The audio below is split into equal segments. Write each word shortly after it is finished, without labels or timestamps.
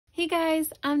Hey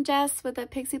guys, I'm Jess with the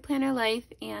Pixie Planner Life,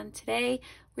 and today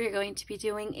we're going to be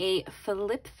doing a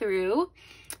flip through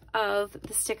of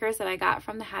the stickers that I got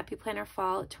from the Happy Planner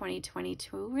Fall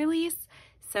 2022 release.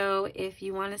 So if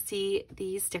you want to see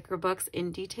these sticker books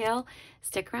in detail,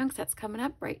 stick around because that's coming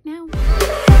up right now.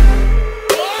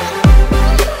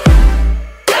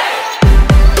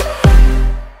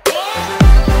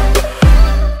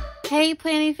 Hey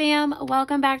Planning fam,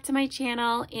 welcome back to my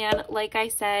channel, and like I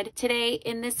said, today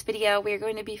in this video we're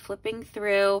going to be flipping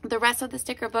through the rest of the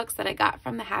sticker books that I got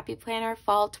from the Happy Planner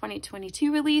Fall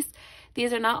 2022 release.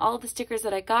 These are not all the stickers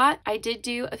that I got. I did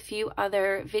do a few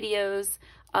other videos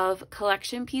of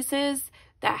collection pieces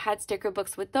that had sticker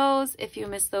books with those. If you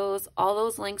missed those, all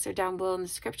those links are down below in the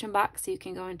description box, so you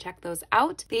can go and check those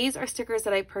out. These are stickers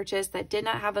that I purchased that did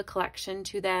not have a collection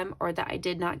to them or that I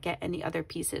did not get any other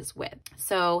pieces with.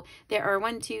 So there are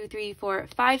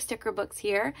 5 sticker books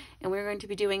here, and we're going to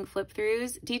be doing flip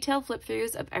throughs, detailed flip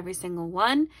throughs of every single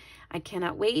one. I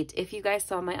cannot wait. If you guys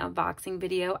saw my unboxing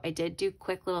video, I did do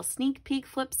quick little sneak peek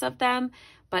flips of them,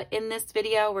 but in this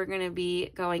video, we're going to be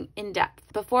going in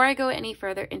depth. Before I go any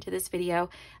further into this video,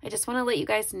 I just want to let you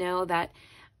guys know that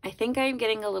I think I'm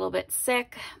getting a little bit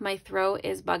sick. My throat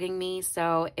is bugging me,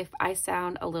 so if I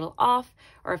sound a little off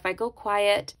or if I go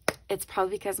quiet, it's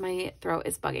probably because my throat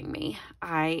is bugging me.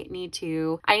 I need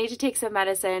to take some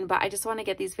medicine, but I just want to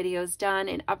get these videos done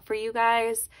and up for you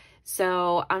guys.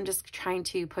 So I'm just trying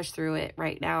to push through it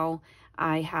right now.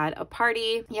 I had a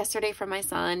party yesterday for my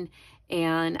son,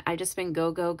 and I've just been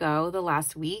go, go, go the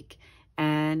last week,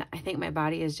 and I think my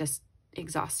body is just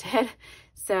exhausted.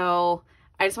 So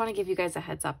I just want to give you guys a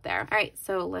heads up there. All right,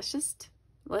 so let's just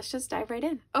dive right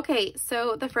in. Okay,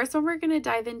 so the first one we're going to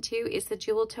dive into is the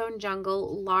Jewel Tone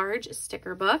Jungle Large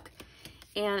Sticker Book.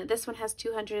 And this one has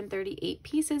 238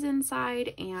 pieces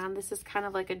inside, and this is kind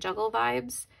of like a Juggle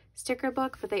Vibes sticker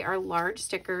book, but they are large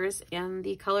stickers, and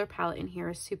the color palette in here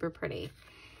is super pretty.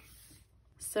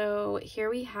 So here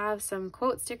we have some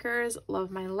quote stickers: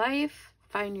 love my life,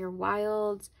 find your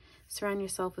wild, surround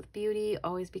yourself with beauty,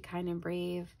 always be kind and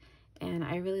brave. And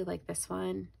I really like this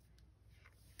one.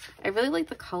 I really like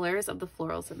the colors of the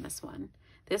florals in this one.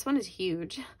 This one is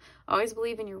huge. Always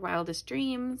believe in your wildest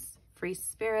dreams, free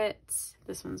spirit.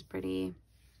 This one's pretty.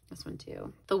 This one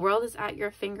too. The world is at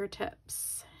your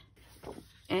fingertips.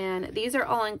 And these are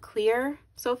all in clear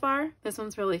so far. This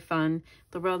one's really fun.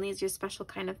 The world needs your special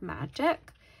kind of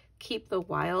magic. Keep the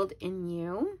wild in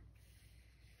you.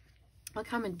 Look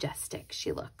how majestic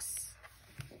she looks.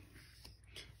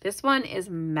 This one is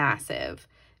massive.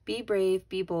 Be brave,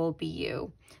 be bold, be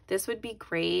you. This would be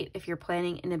great if you're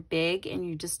planning in a big and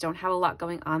you just don't have a lot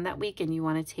going on that week and you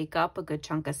want to take up a good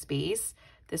chunk of space.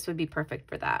 This would be perfect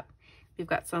for that. We've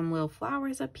got some little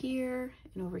flowers up here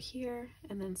and over here,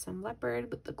 and then some leopard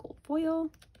with the gold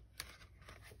foil.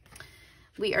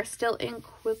 We are still in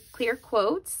clear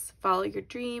quotes. Follow your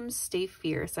dreams, stay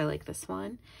fierce. I like this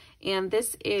one. And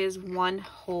this is one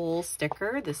whole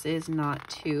sticker. This is not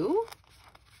two,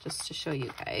 just to show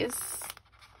you guys.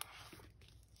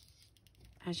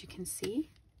 As you can see.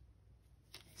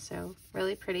 So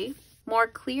really pretty. More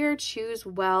clear, choose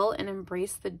well and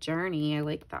embrace the journey. I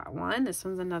like that one. This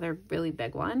one's another really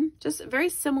big one. Just very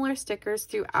similar stickers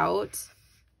throughout.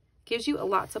 Gives you a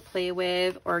lot to play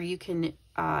with, or you can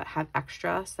have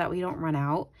extra so that we don't run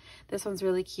out. This one's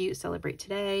really cute. Celebrate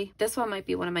today. This one might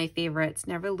be one of my favorites.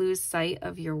 Never lose sight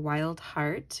of your wild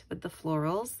heart, with the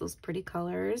florals, those pretty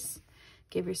colors.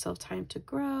 Give yourself time to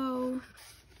grow.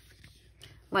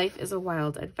 Life is a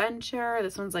wild adventure.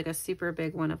 This one's like a super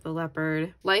big one of the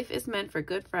leopard. Life is meant for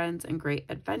good friends and great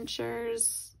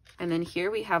adventures. And then here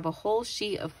we have a whole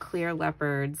sheet of clear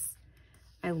leopards.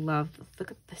 I love,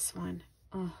 look at this one.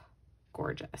 Oh,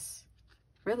 gorgeous.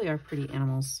 Really are pretty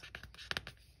animals.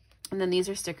 And then these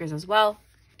are stickers as well.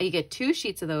 You get 2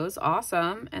 sheets of those.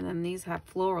 Awesome. And then these have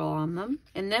floral on them.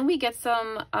 And then we get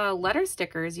some letter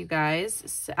stickers, you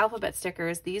guys. Alphabet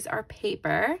stickers. These are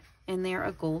paper, and they're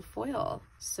a gold foil.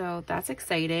 So that's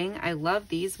exciting. I love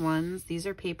these ones. These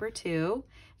are paper too.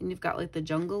 And you've got like the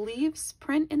jungle leaves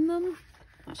print in them.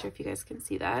 Not sure if you guys can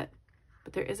see that,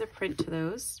 but there is a print to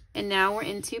those. And now we're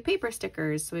into paper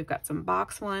stickers. So we've got some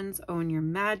box ones. Own your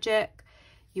magic.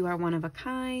 You are one of a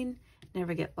kind.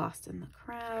 Never get lost in the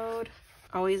crowd.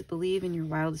 Always believe in your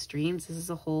wildest dreams. This is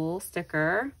a whole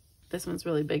sticker. This one's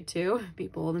really big too. Be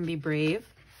bold and be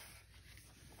brave.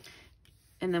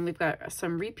 And then we've got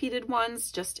some repeated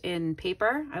ones just in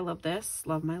paper. I love this.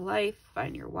 Love my life.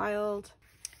 Find your wild.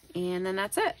 And then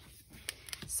that's it.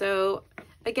 So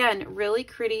again, really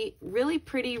pretty,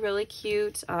 really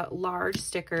cute, large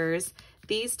stickers.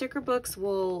 These sticker books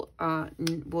will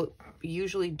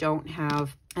usually don't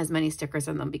have as many stickers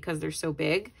in them because they're so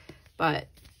big, but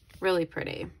really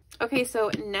pretty. Okay,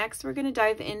 so next we're going to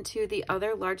dive into the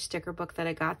other large sticker book that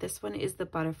I got. This one is the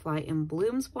Butterfly in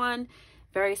Blooms one,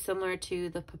 very similar to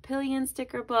the Papillion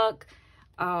sticker book.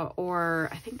 Or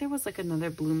I think there was like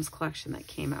another Blooms collection that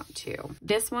came out too.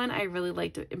 This one I really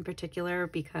liked in particular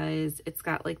because it's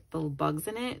got like little bugs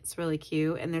in it. It's really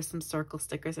cute. And there's some circle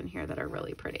stickers in here that are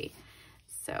really pretty.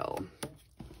 So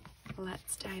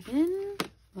let's dive in.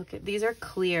 Look at, these are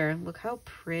clear. Look how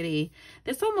pretty.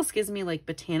 This almost gives me like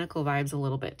botanical vibes a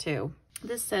little bit too.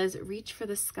 This says, reach for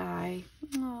the sky.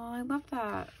 Oh, I love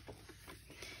that.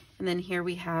 And then here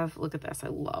we have, look at this. I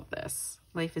love this.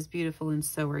 Life is beautiful and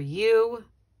so are you.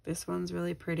 This one's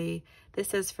really pretty. This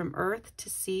says, from earth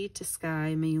to sea to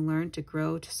sky, may you learn to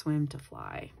grow, to swim, to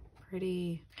fly.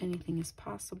 Pretty. Anything is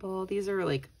possible. These are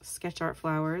like sketch art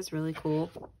flowers. Really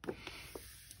cool.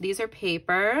 These are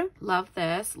paper. Love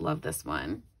this. Love this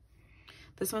one.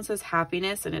 This one says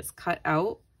happiness and it's cut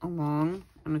out along.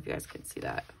 I don't know if you guys can see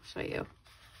that. I'll show you.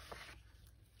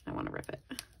 I want to rip it.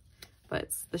 But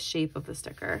it's the shape of the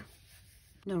sticker.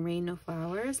 No rain, no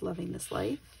flowers, loving this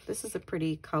life. This is a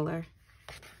pretty color.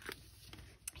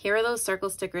 Here are those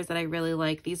circle stickers that I really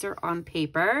like. These are on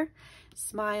paper.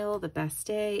 Smile, the best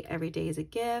day, every day is a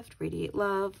gift, radiate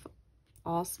love,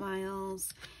 all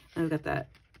smiles. And we've got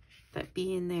that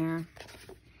bee in there.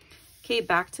 Okay,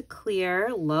 back to clear.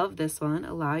 Love this one.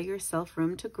 Allow yourself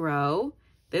room to grow.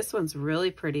 This one's really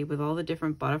pretty with all the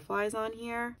different butterflies on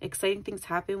here. Exciting things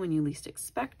happen when you least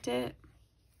expect it.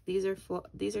 These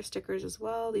are stickers as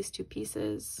well, these two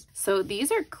pieces. So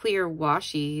these are clear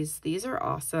washies. These are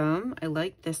awesome. I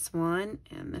like this one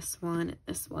and this one and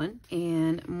this one.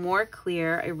 And more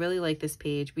clear, I really like this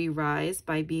page. We rise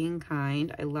by being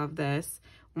kind. I love this.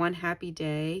 One happy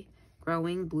day,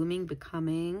 growing, blooming,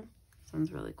 becoming. This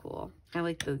one's really cool. I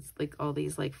like those, like all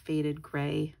these like faded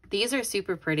gray. These are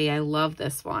super pretty. I love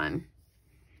this one.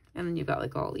 And then you've got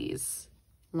like all these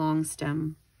long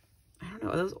stem, I don't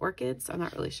know, are those orchids? I'm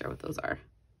not really sure what those are,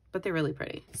 but they're really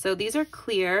pretty. So these are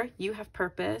clear. You have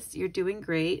purpose. You're doing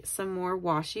great. Some more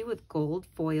washi with gold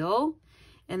foil.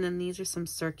 And then these are some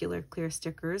circular clear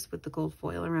stickers with the gold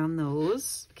foil around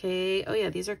those. Okay. Oh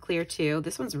yeah, these are clear too.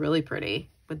 This one's really pretty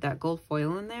with that gold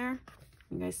foil in there.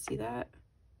 You guys see that?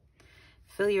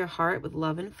 Fill your heart with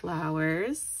love and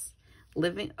flowers.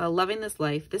 Loving this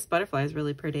life. This butterfly is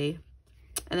really pretty.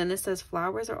 And then this says,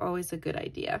 flowers are always a good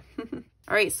idea.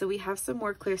 All right, so we have some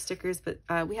more clear stickers, but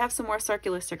we have some more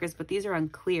circular stickers, but these are on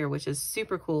clear, which is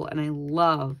super cool. And I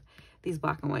love these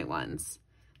black and white ones.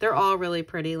 They're all really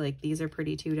pretty. Like these are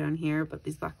pretty too down here, but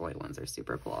these black and white ones are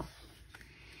super cool.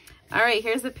 All right,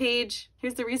 here's the page.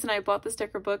 Here's the reason I bought the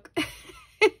sticker book.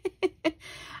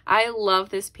 I love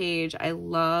this page. I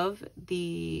love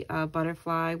the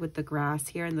butterfly with the grass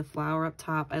here and the flower up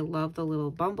top. I love the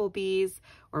little bumblebees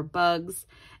or bugs.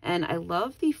 And I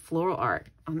love the floral art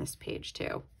on this page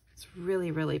too. It's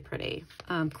really, really pretty.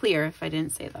 Clear, if I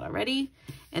didn't say that already.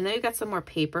 And then we've got some more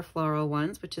paper floral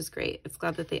ones, which is great. It's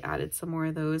glad that they added some more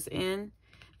of those in.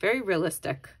 Very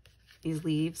realistic, these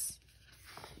leaves.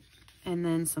 And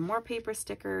then some more paper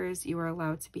stickers. You are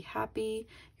allowed to be happy.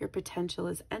 Your potential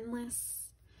is endless.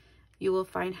 You will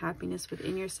find happiness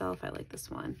within yourself. I like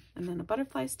this one. And then a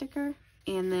butterfly sticker.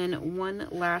 And then one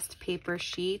last paper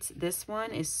sheet. This one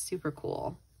is super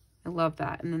cool. I love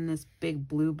that. And then this big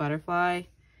blue butterfly.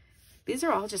 These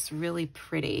are all just really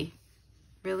pretty.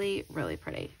 Really, really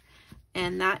pretty.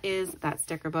 And that is that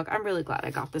sticker book. I'm really glad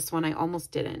I got this one. I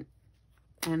almost didn't.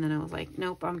 And then I was like,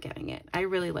 nope, I'm getting it. I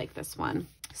really like this one.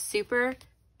 Super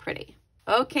pretty.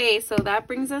 Okay, so that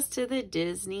brings us to the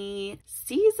Disney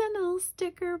seasonal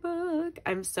sticker book.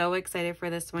 I'm so excited for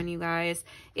this one, you guys.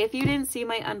 If you didn't see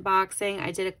my unboxing,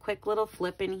 I did a quick little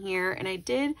flip in here, and I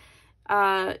did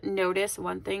notice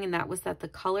one thing, and that was that the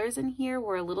colors in here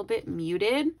were a little bit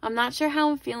muted. I'm not sure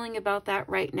how I'm feeling about that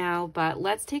right now, but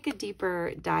let's take a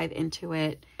deeper dive into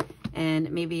it,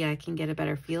 and maybe I can get a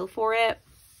better feel for it.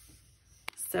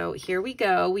 So here we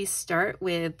go. We start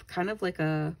with kind of like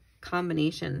a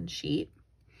combination sheet.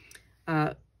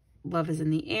 Love is in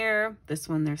the air. This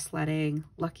one they're sledding.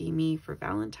 Lucky me for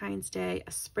Valentine's Day.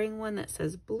 A spring one that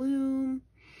says bloom.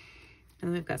 And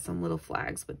then we've got some little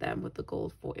flags with them with the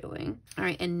gold foiling. All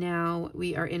right, and now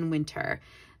we are in winter.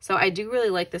 So I do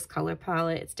really like this color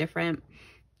palette. It's different.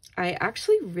 I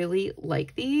actually really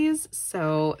like these.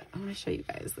 So I'm gonna show you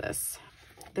guys this.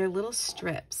 They're little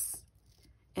strips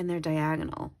and they're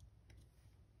diagonal.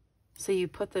 So you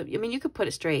put them, I mean, you could put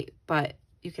it straight, but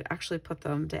you could actually put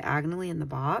them diagonally in the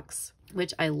box,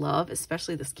 which I love,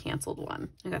 especially this canceled one.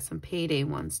 I got some payday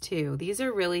ones too. These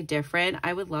are really different.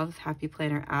 I would love if Happy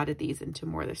Planner added these into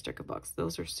more of their sticker books.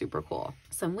 Those are super cool.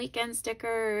 Some weekend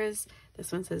stickers.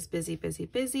 This one says busy, busy,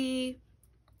 busy.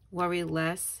 Worry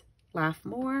less, laugh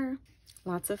more.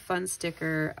 Lots of fun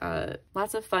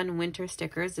lots of fun winter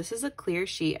stickers. This is a clear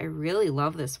sheet. I really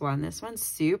love this one. This one's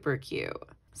super cute.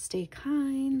 Stay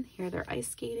kind. Here they're ice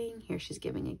skating. Here she's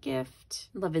giving a gift.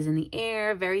 Love is in the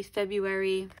air. Very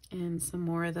February. And some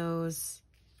more of those.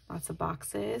 Lots of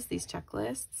boxes. These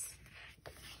checklists.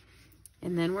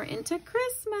 And then we're into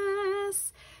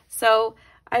Christmas. So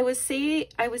I was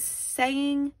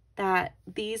saying that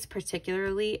these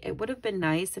particularly, it would have been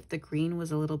nice if the green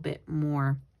was a little bit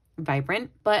more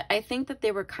vibrant. But I think that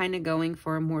they were kind of going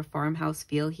for a more farmhouse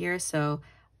feel here. So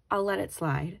I'll let it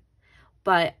slide.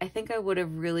 But I think I would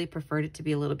have really preferred it to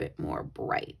be a little bit more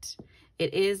bright.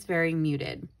 It is very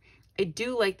muted. I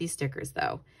do like these stickers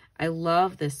though. I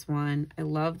love this one. I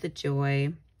love the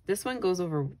joy. This one goes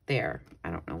over there. I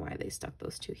don't know why they stuck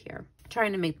those two here.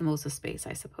 Trying to make the most of space,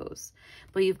 I suppose.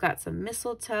 But you've got some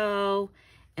mistletoe.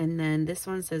 And then this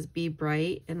one says be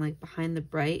bright. And like behind the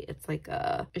bright, it's like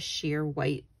a sheer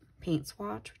white paint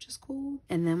swatch, which is cool.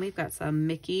 And then we've got some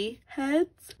Mickey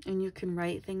heads and you can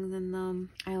write things in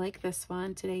them. I like this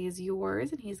one. Today is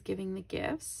yours, and he's giving the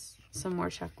gifts. Some more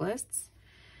checklists.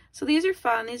 So these are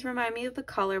fun. These remind me of the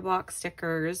color block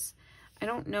stickers. I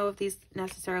don't know if these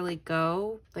necessarily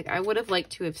go. Like I would have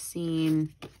liked to have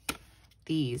seen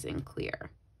these in clear,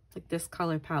 like this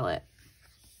color palette.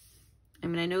 I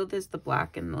mean, I know there's the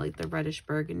black and like the reddish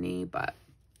burgundy, but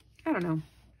I don't know.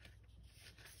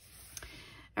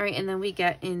 All right, and then we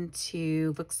get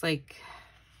into, looks like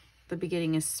the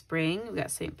beginning of spring. We've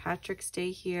got St. Patrick's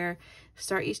Day here.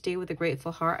 Start each day with a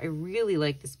grateful heart. I really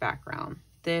like this background.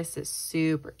 This is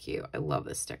super cute. I love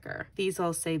this sticker. These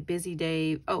all say busy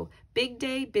day. Oh, big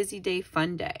day, busy day,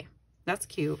 fun day. That's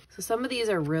cute. So some of these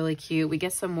are really cute. We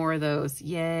get some more of those.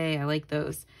 Yay, I like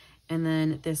those. And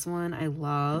then this one I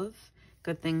love.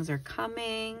 Good things are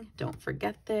coming. Don't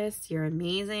forget this. You're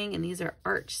amazing. And these are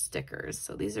arch stickers.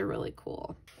 So these are really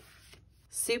cool.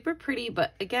 Super pretty,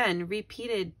 but again,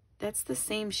 repeated. That's the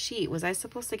same sheet. Was I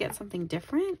supposed to get something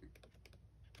different?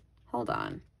 Hold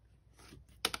on.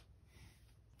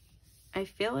 I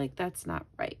feel like that's not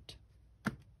right.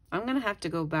 I'm going to have to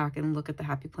go back and look at the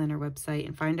Happy Planner website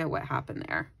and find out what happened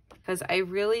there. Because I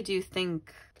really do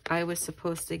think I was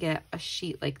supposed to get a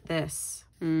sheet like this.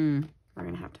 We're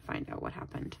going to have to find out what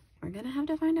happened. We're going to have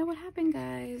to find out what happened,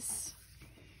 guys.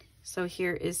 So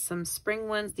here is some spring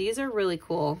ones. These are really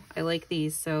cool. I like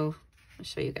these. So I'll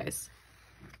show you guys.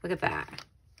 Look at that.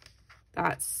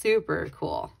 That's super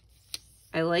cool.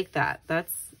 I like that.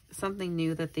 That's something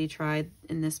new that they tried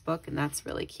in this book, and that's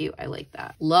really cute. I like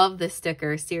that. Love this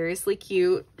sticker. Seriously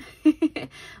cute.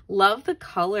 Love the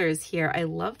colors here. I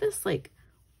love this like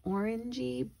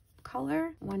orangey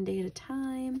color. One day at a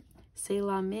time. C'est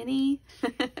la mini.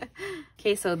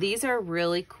 Okay, so these are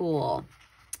really cool.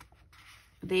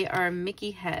 They are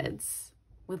Mickey heads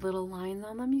with little lines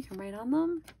on them. You can write on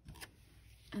them.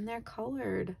 And they're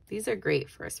colored. These are great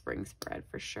for a spring spread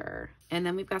for sure. And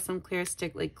then we've got some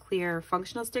clear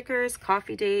functional stickers.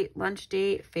 Coffee date, lunch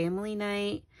date, family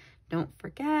night. Don't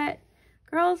forget,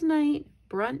 girls night,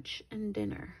 brunch, and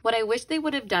dinner. What I wish they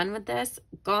would have done with this,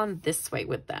 gone this way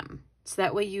with them. So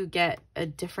that way you get a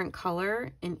different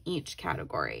color in each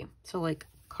category. So like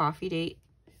coffee date,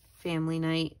 family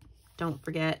night, don't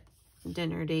forget,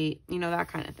 dinner date, you know, that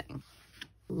kind of thing.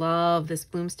 Love this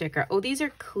bloom sticker. Oh, these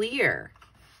are clear.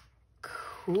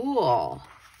 Cool.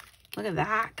 Look at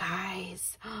that,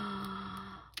 guys.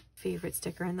 Favorite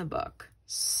sticker in the book.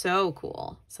 So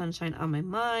cool. Sunshine on my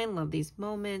mind. Love these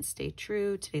moments. Stay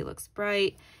true. Today looks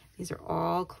bright. These are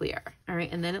all clear. All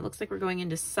right, and then it looks like we're going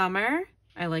into summer.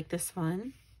 I like this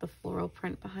one, the floral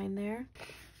print behind there.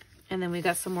 And then we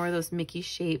got some more of those Mickey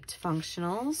shaped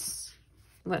functionals.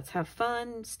 Let's have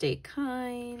fun, stay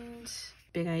kind,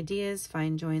 big ideas,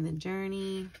 find joy in the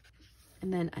journey.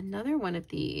 And then another one of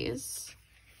these.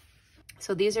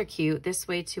 So these are cute. This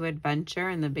way to adventure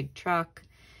in the big truck.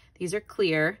 These are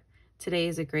clear. Today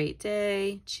is a great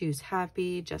day. Choose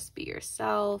happy, just be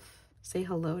yourself. Say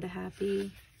hello to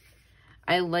happy.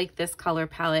 I like this color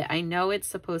palette. I know it's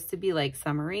supposed to be like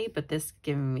summery, but this is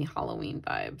giving me Halloween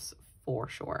vibes for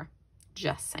sure.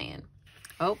 Just saying.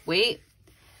 Oh, wait.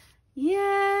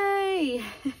 Yay!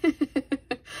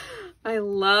 I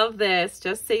love this.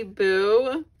 Just say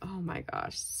boo. Oh my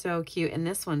gosh, so cute. And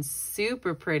this one's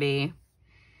super pretty.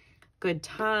 Good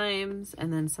times,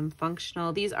 and then some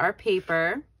functional. These are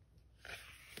paper.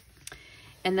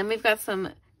 And then we've got some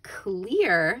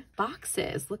clear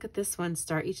boxes. Look at this one.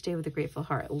 Start each day with a grateful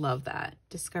heart. Love that.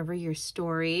 Discover your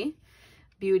story.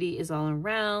 Beauty is all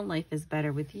around. Life is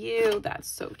better with you. That's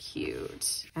so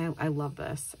cute. I love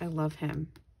this. I love him.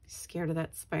 Scared of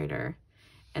that spider.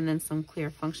 And then some clear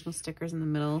functional stickers in the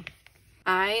middle.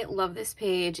 I love this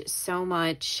page so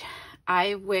much.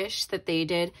 I wish that they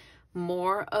did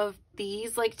more of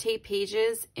these like tape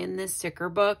pages in this sticker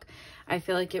book. I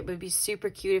feel like it would be super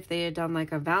cute if they had done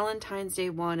like a Valentine's Day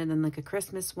one and then like a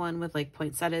Christmas one with like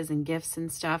poinsettias and gifts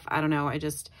and stuff. I don't know.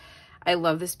 I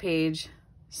love this page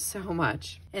so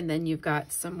much. And then you've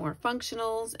got some more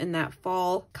functionals in that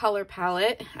fall color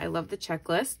palette. I love the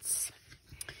checklists.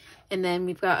 And then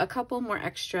we've got a couple more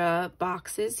extra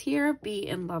boxes here. Be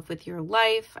in love with your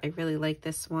life. I really like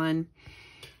this one.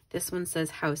 This one says,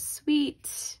 how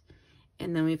sweet.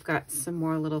 And then we've got some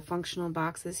more little functional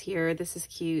boxes here. This is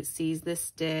cute. Seize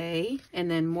this day.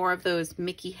 And then more of those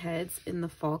Mickey heads in the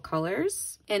fall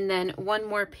colors. And then one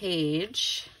more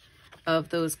page of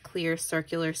those clear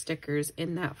circular stickers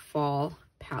in that fall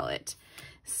palette.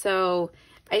 So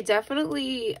I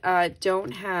definitely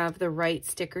don't have the right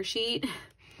sticker sheet.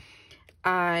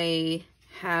 I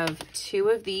have 2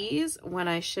 of these when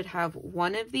I should have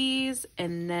 1 of these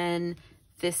and then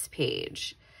this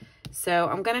page. So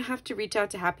I'm going to have to reach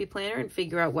out to Happy Planner and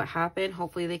figure out what happened.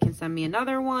 Hopefully they can send me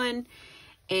another one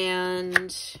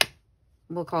and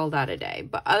we'll call that a day.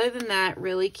 But other than that,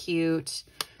 really cute.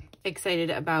 Excited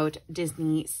about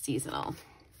Disney Seasonal.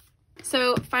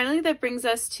 So finally that brings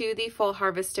us to the Fall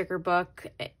Harvest sticker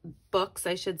books,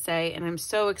 I should say. And I'm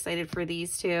so excited for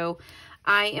these 2.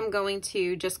 I am going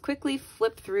to just quickly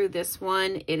flip through this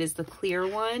one. It is the clear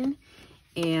one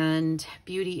and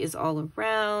beauty is all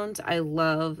around. I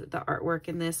love the artwork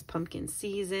in this pumpkin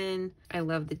season. I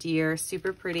love the deer,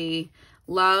 super pretty.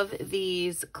 Love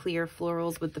these clear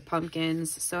florals with the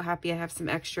pumpkins. So happy I have some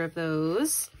extra of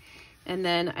those. And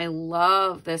then I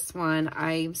love this one.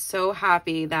 I'm so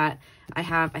happy that I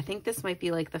have, I think this might be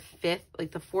like the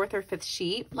 4th or 5th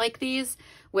sheet like these,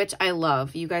 which I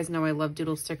love. You guys know I love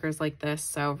doodle stickers like this.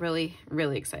 So really,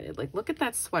 really excited. Like, look at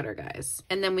that sweater, guys.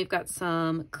 And then we've got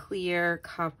some clear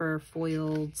copper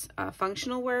foiled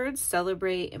functional words.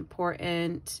 Celebrate,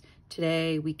 important,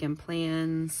 today, weekend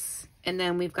plans. And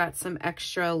then we've got some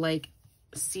extra like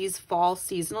fall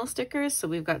seasonal stickers. So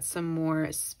we've got some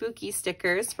more spooky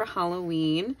stickers for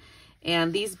Halloween,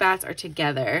 and these bats are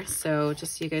together, so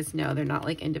just so you guys know, they're not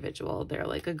like individual, they're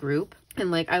like a group. And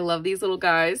like, I love these little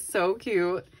guys, so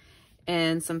cute.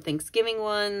 And some Thanksgiving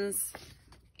ones,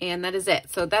 and that is it.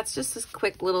 So that's just this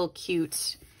quick little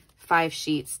cute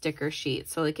 5-sheet sticker sheet.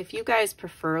 So like, if you guys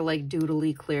prefer like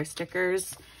doodly clear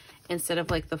stickers instead of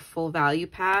like the full value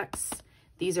packs,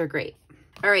 these are great.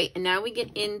 All right, and now we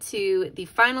get into the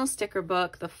final sticker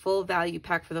book, the full value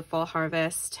pack for the Fall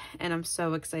Harvest. And I'm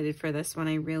so excited for this one.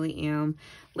 I really am.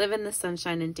 Live in the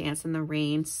sunshine and dance in the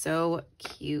rain. So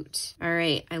cute. All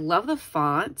right, I love the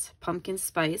font, pumpkin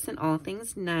spice and all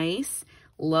things nice.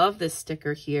 Love this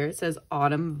sticker here. It says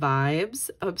autumn vibes.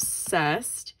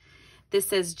 Obsessed. This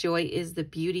says joy is the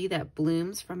beauty that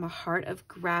blooms from a heart of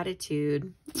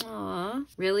gratitude. Aw,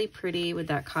 really pretty with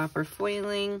that copper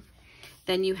foiling.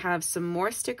 Then you have some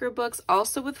more sticker books,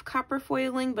 also with copper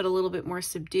foiling, but a little bit more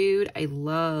subdued. I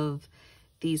love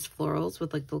these florals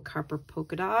with like little copper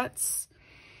polka dots.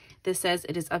 This says,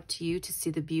 it is up to you to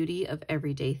see the beauty of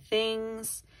everyday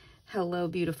things. Hello,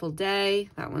 beautiful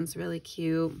day. That one's really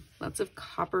cute. Lots of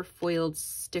copper foiled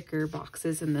sticker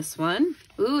boxes in this one.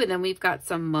 Ooh, and then we've got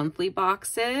some monthly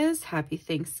boxes. Happy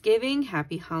Thanksgiving,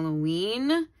 happy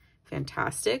Halloween.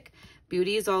 Fantastic.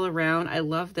 Beauty is all around. I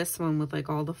love this one with like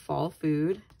all the fall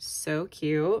food. So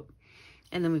cute.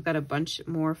 And then we've got a bunch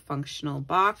more functional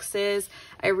boxes.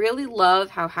 I really love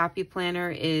how Happy Planner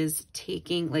is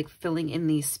filling in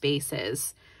these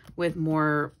spaces with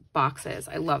more boxes.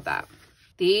 I love that.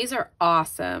 These are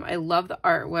awesome. I love the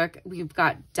artwork. We've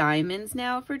got diamonds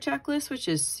now for checklists, which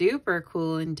is super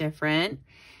cool and different.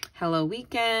 Hello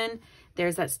Weekend.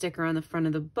 There's that sticker on the front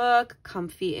of the book.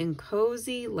 Comfy and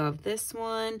cozy. Love this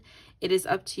one. It is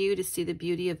up to you to see the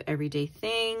beauty of everyday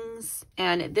things.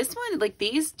 And this one, like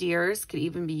these deers could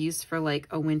even be used for like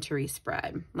a wintry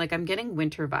spread. Like I'm getting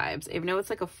winter vibes. Even though it's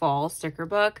like a fall sticker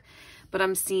book, but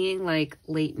I'm seeing like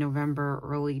late November,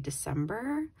 early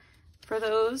December for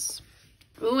those.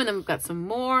 Ooh, and then we've got some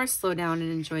more. Slow down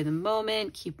and enjoy the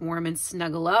moment. Keep warm and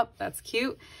snuggle up. That's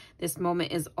cute. This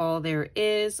moment is all there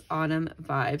is. Autumn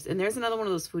vibes. And there's another one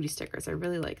of those foodie stickers. I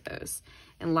really like those.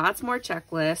 And lots more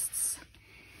checklists.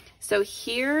 So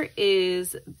here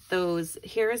is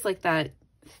like that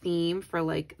theme for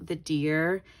like the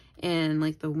deer and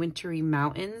like the wintry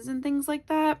mountains and things like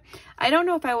that. I don't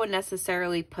know if I would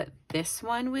necessarily put this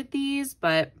one with these,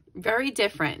 but very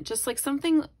different. Just like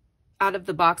something out of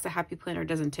the box a Happy Planner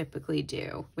doesn't typically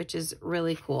do, which is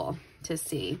really cool to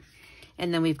see.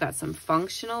 And then we've got some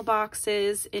functional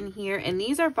boxes in here, and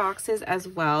these are boxes as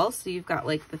well. So you've got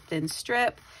like the thin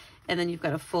strip, and then you've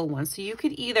got a full one. So you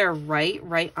could either write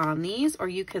right on these, or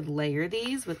you could layer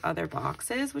these with other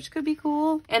boxes, which could be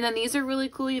cool. And then these are really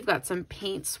cool. You've got some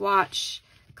paint swatch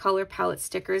color palette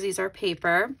stickers. These are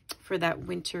paper for that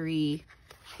wintry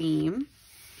theme.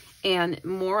 And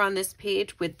more on this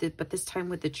page with the, but this time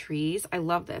with the trees. I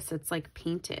love this. It's like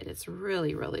painted. It's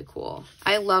really, really cool.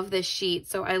 I love this sheet.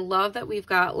 So I love that we've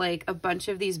got like a bunch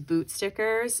of these boot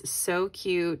stickers. So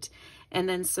cute. And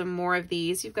then some more of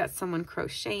these. You've got someone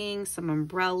crocheting, some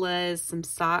umbrellas, some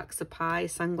socks, a pie,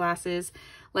 sunglasses.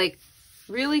 Like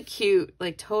really cute,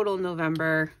 like total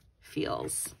November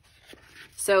feels.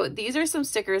 So these are some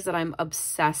stickers that I'm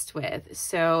obsessed with.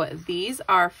 So these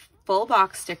are full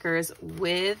box stickers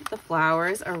with the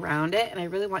flowers around it. And I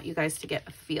really want you guys to get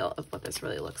a feel of what this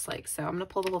really looks like. So I'm going to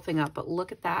pull the whole thing up, but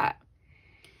look at that.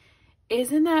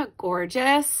 Isn't that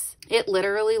gorgeous? It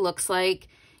literally looks like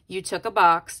you took a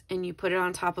box and you put it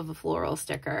on top of a floral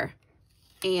sticker.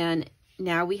 And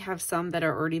now we have some that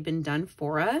are already been done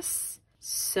for us.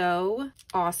 So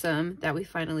awesome that we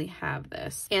finally have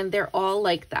this. And they're all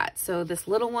like that. So this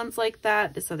little one's like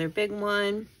that, this other big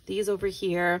one, these over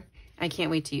here. I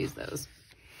can't wait to use those.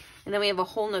 And then we have a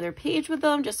whole nother page with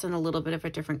them, just in a little bit of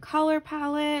a different color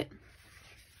palette.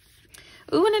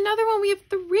 Ooh, and another one, we have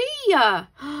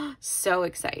 3. So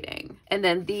exciting. And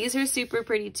then these are super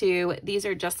pretty too. These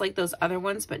are just like those other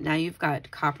ones, but now you've got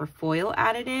copper foil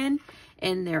added in,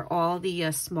 and they're all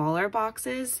the smaller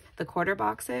boxes, the quarter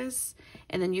boxes.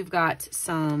 And then you've got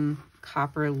some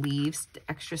copper leaves,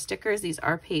 extra stickers. These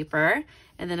are paper.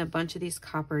 And then a bunch of these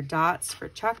copper dots for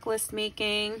checklist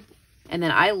making. And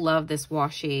then I love this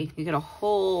washi. You get a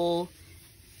whole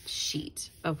sheet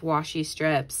of washi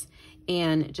strips.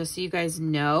 And just so you guys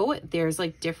know, there's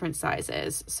like different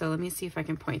sizes. So let me see if I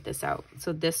can point this out.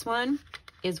 So this one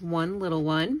is one little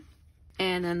one.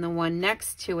 And then the one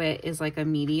next to it is like a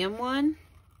medium one.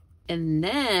 And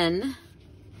then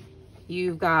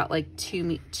you've got like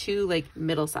two like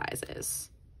middle sizes.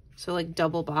 So like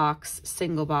double box,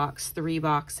 single box, 3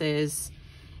 boxes.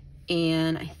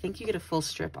 And I think you get a full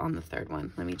strip on the third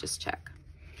one. Let me just check.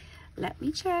 Let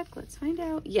me check. Let's find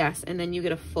out. Yes, and then you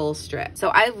get a full strip. So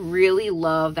I really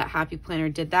love that Happy Planner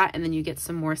did that. And then you get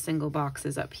some more single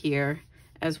boxes up here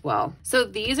as well. So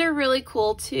these are really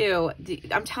cool too.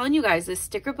 I'm telling you guys, this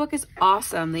sticker book is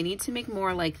awesome. They need to make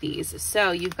more like these.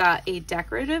 So you've got a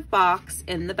decorative box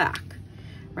in the back,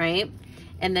 right?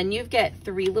 And then you get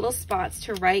 3 little spots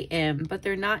to write in, but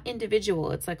they're not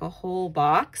individual. It's like a whole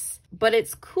box. But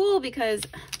it's cool because,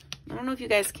 I don't know if you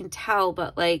guys can tell,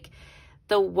 but like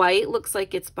the white looks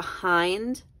like it's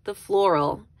behind the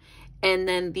floral. And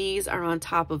then these are on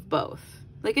top of both.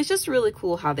 Like, it's just really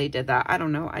cool how they did that. I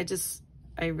don't know.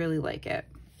 I really like it.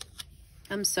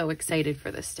 I'm so excited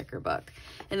for this sticker book.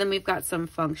 And then we've got some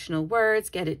functional words,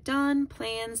 get it done,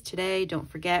 plans, today, don't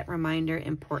forget, reminder,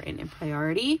 important, and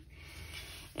priority.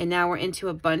 And now we're into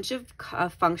a bunch of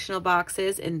functional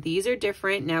boxes, and these are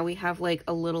different. Now we have like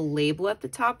a little label at the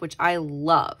top, which I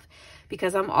love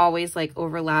because I'm always like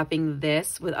overlapping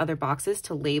this with other boxes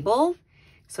to label.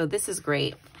 So this is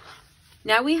great.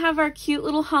 Now we have our cute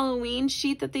little Halloween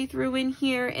sheet that they threw in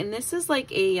here. And this is like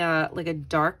a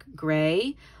dark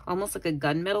gray, almost like a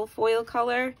gunmetal foil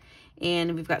color.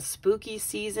 And we've got spooky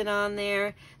season on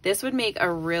there. This would make a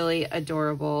really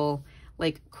adorable,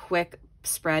 like quick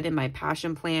spread in my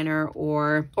passion planner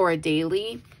or a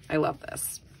daily. I love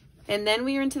this. And then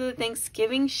we are into the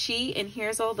Thanksgiving sheet, and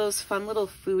here's all those fun little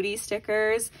foodie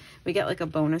stickers. We get like a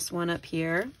bonus one up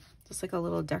here, just like a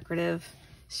little decorative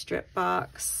strip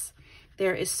box.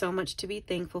 There is so much to be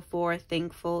thankful for.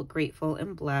 Thankful, grateful,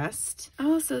 and blessed.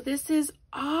 Oh, so this is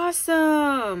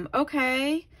awesome.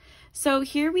 Okay. So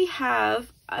here we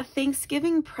have a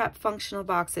Thanksgiving prep functional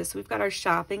boxes. So we've got our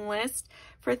shopping list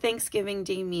for Thanksgiving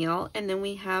Day meal. And then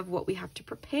we have what we have to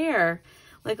prepare,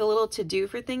 like a little to-do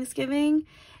for Thanksgiving.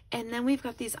 And then we've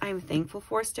got these I'm thankful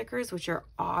for stickers, which are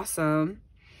awesome.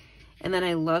 And then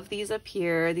I love these up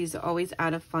here. These always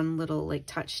add a fun little like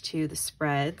touch to the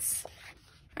spreads.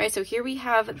 All right, so here we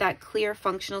have that clear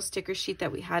functional sticker sheet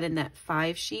that we had in that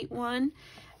 5-sheet one.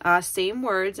 Same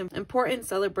words, important,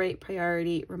 celebrate,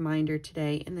 priority, reminder,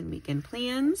 today, and then weekend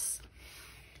plans.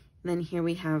 And then here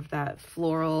we have that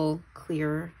floral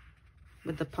clear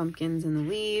with the pumpkins and the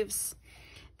leaves.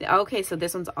 Okay, so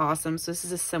this one's awesome. So this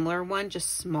is a similar one,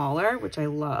 just smaller, which I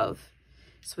love.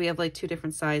 So we have like 2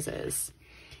 different sizes.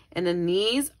 And then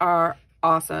these are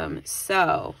awesome.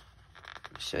 So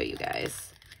I'll show you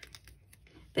guys.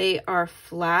 They are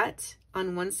flat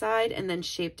on one side and then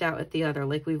shaped out at the other.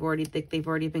 Like they've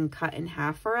already been cut in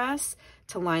half for us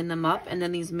to line them up. And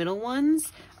then these middle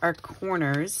ones are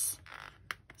corners.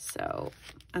 So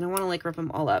I don't want to like rip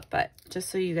them all up, but just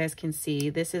so you guys can see,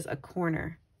 this is a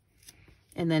corner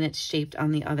and then it's shaped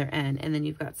on the other end. And then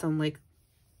you've got some like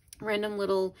random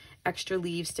little extra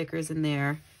leaf stickers in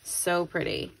there. So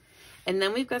pretty. And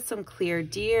then we've got some clear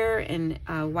deer and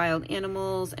wild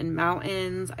animals and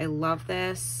mountains. I love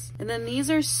this. And then these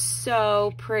are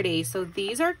so pretty. So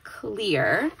these are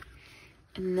clear.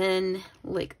 And then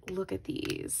like, look at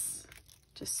these.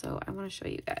 Just so I want to show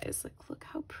you guys, like, look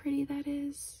how pretty that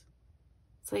is.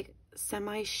 It's like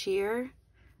semi-sheer.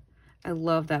 I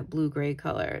love that blue-gray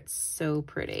color. It's so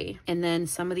pretty. And then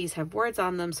some of these have words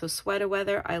on them. So sweater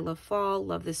weather, I love fall,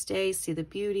 love this day, see the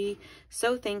beauty,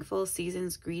 so thankful,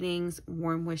 seasons, greetings,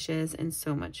 warm wishes, and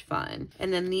so much fun.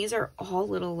 And then these are all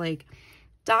little like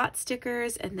dot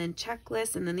stickers and then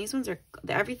checklists. And then these ones are,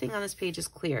 everything on this page is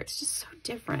clear. It's just so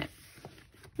different.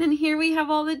 Then here we have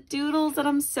all the doodles that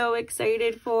I'm so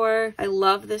excited for. I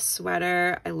love this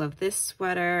sweater. I love this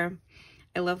sweater.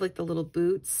 I love like the little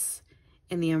boots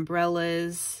and the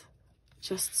umbrellas.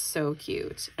 Just so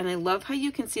cute. And I love how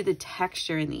you can see the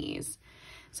texture in these.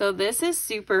 So this is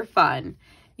super fun.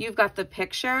 You've got the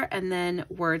picture and then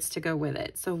words to go with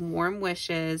it. So warm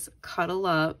wishes, cuddle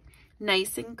up,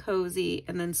 nice and cozy,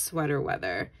 and then sweater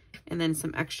weather. And then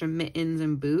some extra mittens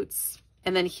and boots.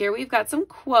 And then here we've got some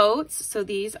quotes. So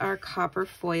these are copper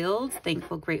foiled,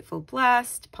 thankful, grateful,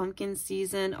 blessed, pumpkin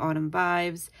season, autumn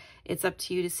vibes. It's up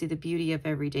to you to see the beauty of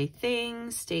everyday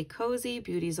things. Stay cozy,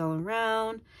 beauty's all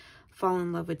around. Fall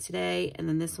in love with today. And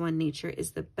then this one, nature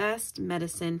is the best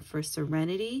medicine for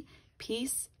serenity,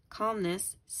 peace,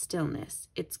 calmness, stillness.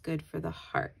 It's good for the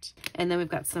heart. And then we've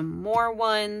got some more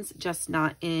ones, just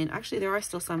not in, actually there are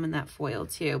still some in that foil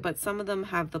too, but some of them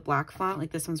have the black font.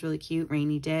 Like this one's really cute,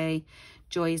 rainy day.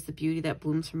 Joy is the beauty that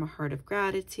blooms from a heart of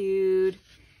gratitude.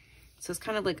 So it's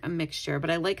kind of like a mixture, but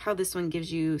I like how this one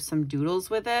gives you some doodles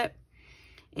with it.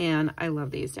 And I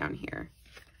love these down here.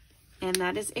 And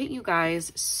that is it, you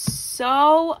guys.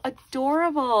 So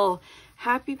adorable.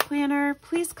 Happy Planner,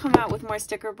 please come out with more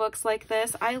sticker books like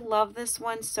this. I love this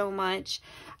one so much.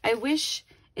 I wish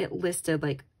it listed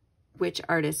like which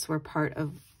artists were part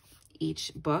of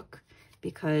each book,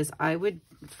 because I would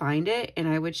find it and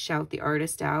I would shout the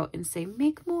artist out and say,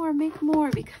 make more,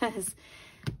 because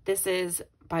this is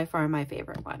by far my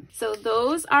favorite one. So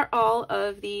those are all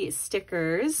of the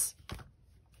stickers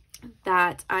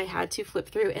that I had to flip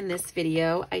through in this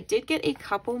video. I did get a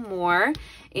couple more,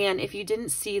 and if you didn't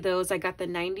see those, I got the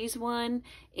 90s one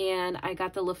and I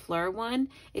got the LaFleur one.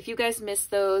 If you guys missed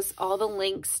those, all the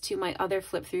links to my other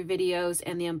flip through videos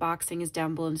and the unboxing is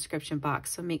down below in the description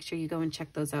box, so make sure you go and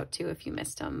check those out too if you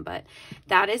missed them. But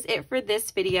that is it for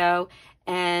this video,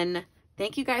 and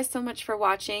thank you guys so much for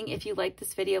watching. If you liked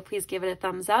this video, please give it a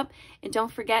thumbs up. And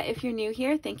don't forget, if you're new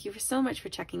here, thank you so much for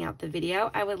checking out the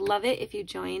video. I would love it if you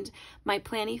joined my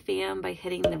Planny fam by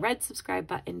hitting the red subscribe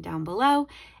button down below.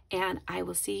 And I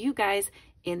will see you guys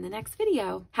in the next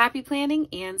video. Happy planning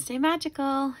and stay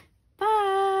magical.